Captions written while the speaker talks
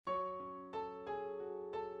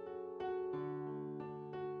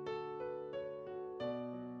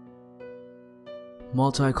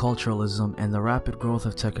Multiculturalism and the rapid growth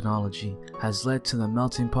of technology has led to the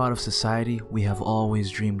melting pot of society we have always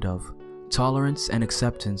dreamed of. Tolerance and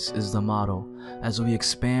acceptance is the motto as we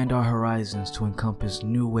expand our horizons to encompass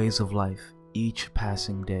new ways of life each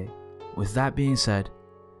passing day. With that being said,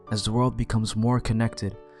 as the world becomes more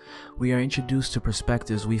connected, we are introduced to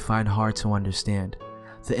perspectives we find hard to understand.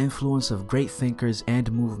 The influence of great thinkers and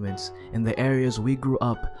movements in the areas we grew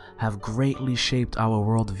up have greatly shaped our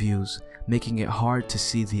worldviews, making it hard to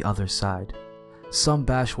see the other side. Some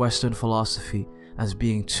bash Western philosophy as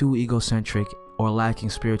being too egocentric or lacking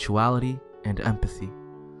spirituality and empathy.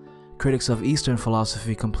 Critics of Eastern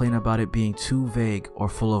philosophy complain about it being too vague or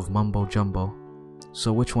full of mumbo jumbo.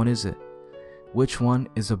 So which one is it? Which one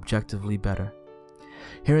is objectively better?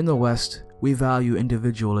 Here in the West, we value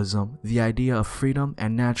individualism, the idea of freedom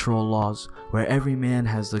and natural laws, where every man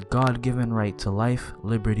has the God-given right to life,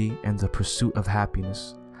 liberty, and the pursuit of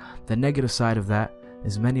happiness. The negative side of that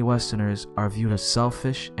is many Westerners are viewed as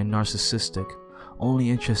selfish and narcissistic, only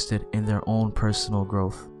interested in their own personal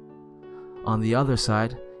growth. On the other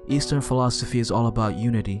side, Eastern philosophy is all about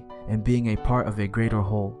unity and being a part of a greater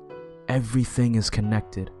whole. Everything is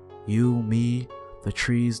connected. You, me, the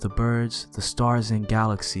trees, the birds, the stars and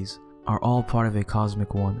galaxies are all part of a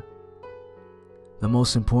cosmic one. The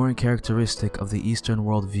most important characteristic of the Eastern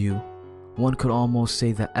worldview, one could almost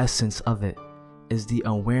say the essence of it, is the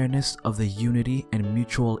awareness of the unity and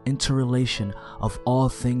mutual interrelation of all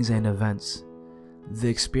things and events. The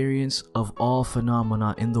experience of all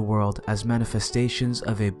phenomena in the world as manifestations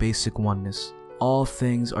of a basic oneness. All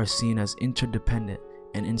things are seen as interdependent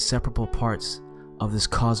and inseparable parts of this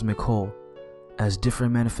cosmic whole, as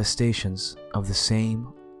different manifestations of the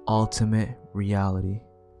same ultimate reality.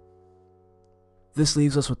 This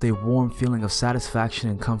leaves us with a warm feeling of satisfaction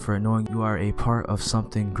and comfort knowing you are a part of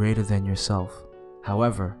something greater than yourself.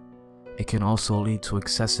 However, it can also lead to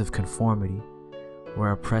excessive conformity,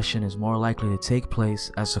 where oppression is more likely to take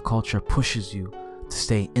place as the culture pushes you to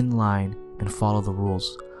stay in line and follow the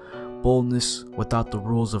rules. Boldness without the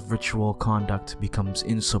rules of ritual conduct becomes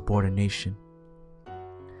insubordination.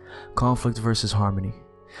 Conflict versus harmony.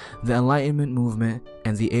 The Enlightenment movement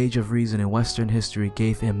and the Age of Reason in Western history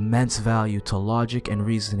gave immense value to logic and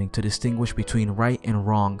reasoning to distinguish between right and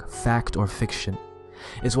wrong, fact or fiction.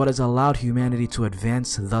 It's what has allowed humanity to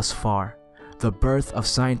advance thus far, the birth of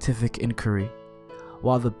scientific inquiry.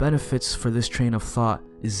 While the benefits for this train of thought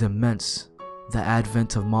is immense, the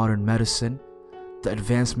advent of modern medicine, the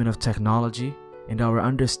advancement of technology, and our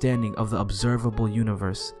understanding of the observable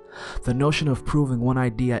universe, the notion of proving one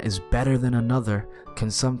idea is better than another can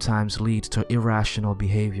sometimes lead to irrational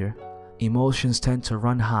behavior. Emotions tend to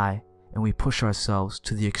run high and we push ourselves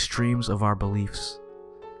to the extremes of our beliefs,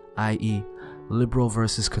 i.e., liberal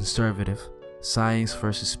versus conservative, science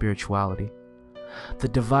versus spirituality. The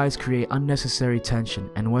divides create unnecessary tension,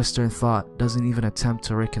 and Western thought doesn't even attempt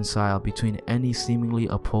to reconcile between any seemingly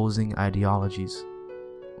opposing ideologies.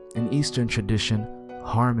 In Eastern tradition,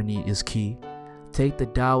 harmony is key. Take the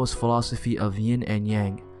Taoist philosophy of yin and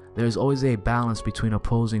yang. There is always a balance between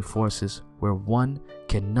opposing forces where one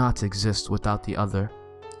cannot exist without the other.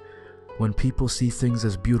 When people see things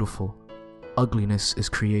as beautiful, ugliness is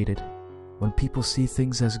created. When people see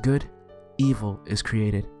things as good, evil is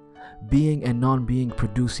created. Being and non-being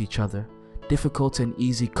produce each other. Difficult and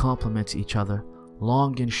easy complement each other.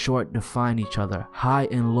 Long and short define each other. High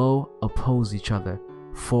and low oppose each other.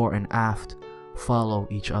 Fore and aft follow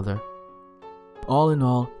each other. All in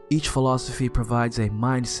all, each philosophy provides a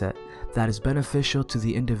mindset that is beneficial to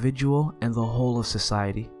the individual and the whole of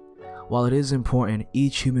society. While it is important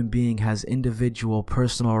each human being has individual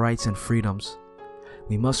personal rights and freedoms,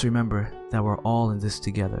 we must remember that we're all in this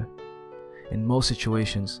together. In most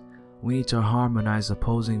situations, we need to harmonize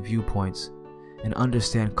opposing viewpoints and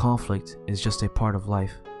understand conflict is just a part of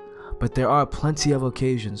life. But there are plenty of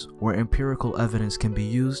occasions where empirical evidence can be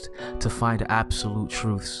used to find absolute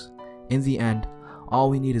truths. In the end, all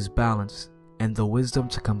we need is balance and the wisdom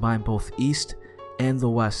to combine both East and the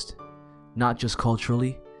West, not just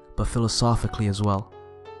culturally, but philosophically as well.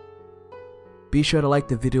 Be sure to like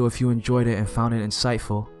the video if you enjoyed it and found it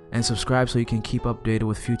insightful, and subscribe so you can keep updated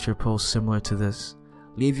with future posts similar to this.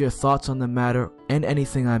 Leave your thoughts on the matter and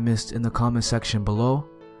anything I missed in the comment section below.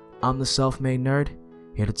 I'm the Self-Made Nerd,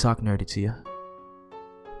 here to talk nerdy to you.